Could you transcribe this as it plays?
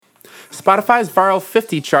Spotify's Viral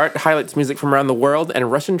 50 chart highlights music from around the world,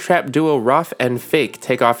 and Russian trap duo Roth and Fake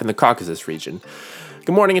take off in the Caucasus region.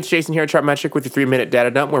 Good morning, it's Jason here at Chartmetric with your 3-minute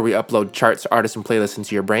data dump where we upload charts, artists, and playlists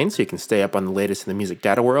into your brain so you can stay up on the latest in the music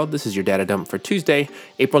data world. This is your data dump for Tuesday,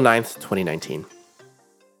 April 9th, 2019.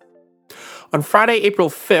 On Friday, April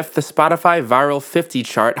 5th, the Spotify Viral 50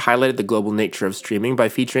 chart highlighted the global nature of streaming by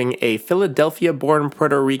featuring a Philadelphia-born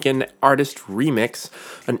Puerto Rican artist remix,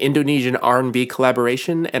 an Indonesian R&B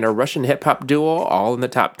collaboration, and a Russian hip-hop duo all in the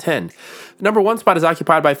top 10. The number one spot is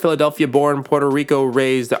occupied by Philadelphia-born, Puerto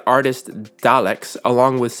Rico-raised artist Dalex,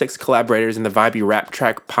 along with 6 collaborators in the vibey rap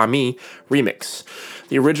track Pa' Mi remix.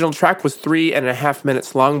 The original track was 3.5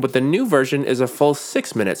 minutes long, but the new version is a full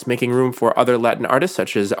 6 minutes, making room for other Latin artists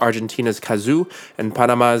such as Argentina's Kazoo and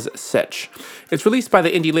Panama's Sech. It's released by the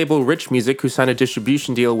indie label Rich Music, who signed a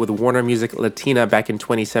distribution deal with Warner Music Latina back in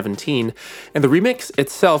 2017, and the remix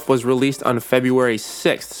itself was released on February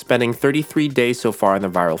 6th, spending 33 days so far in the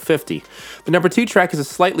Viral 50. The number 2 track is a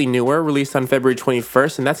slightly newer, released on February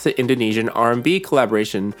 21st, and that's the Indonesian R&B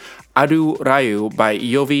collaboration Adu Rayu by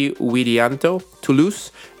Yovie Widianto, Toulouse,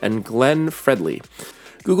 and Glenn Fredly.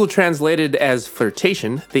 Google translated as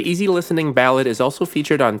flirtation, the easy-listening ballad is also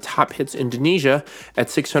featured on Top Hits Indonesia at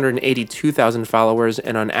 682,000 followers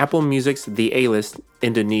and on Apple Music's The A-List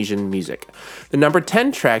Indonesian Music. The number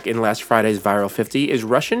 10 track in last Friday's Viral 50 is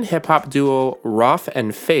Russian hip-hop duo Roth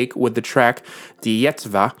and Fake with the track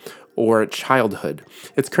Dietstva, or Childhood.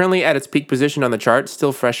 It's currently at its peak position on the chart,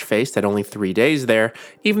 still fresh-faced at only 3 days there,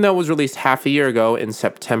 even though it was released half a year ago in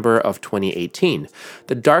September of 2018.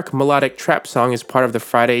 The dark melodic trap song is part of the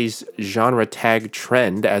Friday's genre tag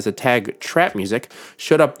trend, as the tag trap music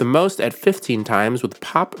showed up the most at 15 times, with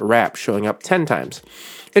pop rap showing up 10 times.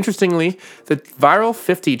 Interestingly, the Viral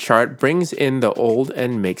 50 chart brings in the old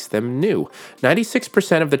and makes them new.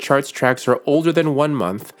 96% of the chart's tracks are older than 1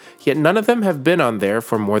 month, yet none of them have been on there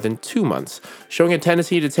for more than 2 months, showing a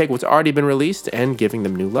tendency to take what's already been released and giving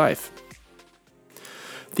them new life.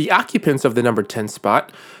 The occupants of the number 10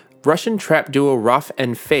 spot, Russian trap duo Roth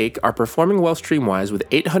and Fake, are performing well stream-wise with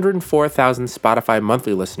 804,000 Spotify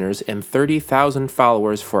monthly listeners and 30,000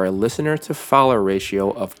 followers for a listener-to-follower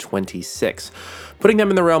ratio of 26, putting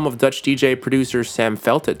them in the realm of Dutch DJ-producer Sam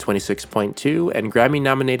Felt at 26.2 and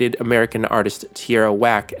Grammy-nominated American artist Tierra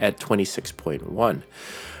Whack at 26.1.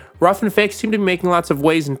 Roth and Fake seem to be making lots of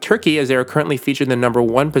waves in Turkey, as they are currently featured in the number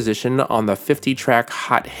 1 position on the 50-track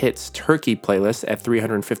Hot Hits Turkey playlist at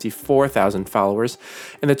 354,000 followers,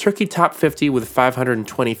 and the Turkey Top 50 with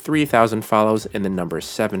 523,000 follows in the number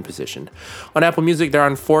 7 position. On Apple Music, they're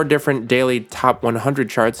on 4 different daily Top 100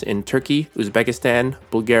 charts in Turkey, Uzbekistan,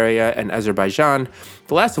 Bulgaria, and Azerbaijan,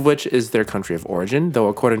 the last of which is their country of origin, though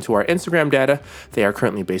according to our Instagram data, they are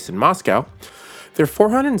currently based in Moscow. Their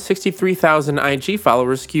 463,000 IG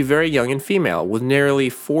followers skew very young and female, with nearly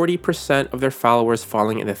 40% of their followers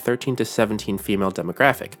falling in the 13 to 17 female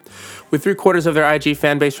demographic. With 3/4 of their IG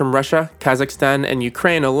fanbase from Russia, Kazakhstan, and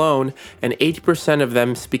Ukraine alone, and 80% of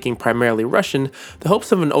them speaking primarily Russian, the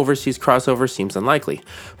hopes of an overseas crossover seems unlikely.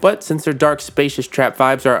 But since their dark, spacious trap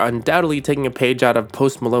vibes are undoubtedly taking a page out of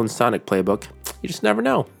Post Malone's Sonic playbook, you just never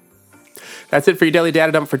know. That's it for your daily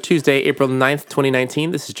data dump for Tuesday, April 9th,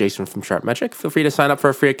 2019. This is Jason from Chartmetric. Feel free to sign up for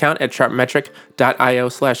a free account at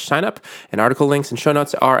chartmetric.io/signup, and article links and show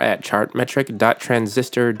notes are at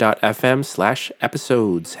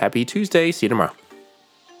chartmetric.transistor.fm/episodes. Happy Tuesday. See you tomorrow.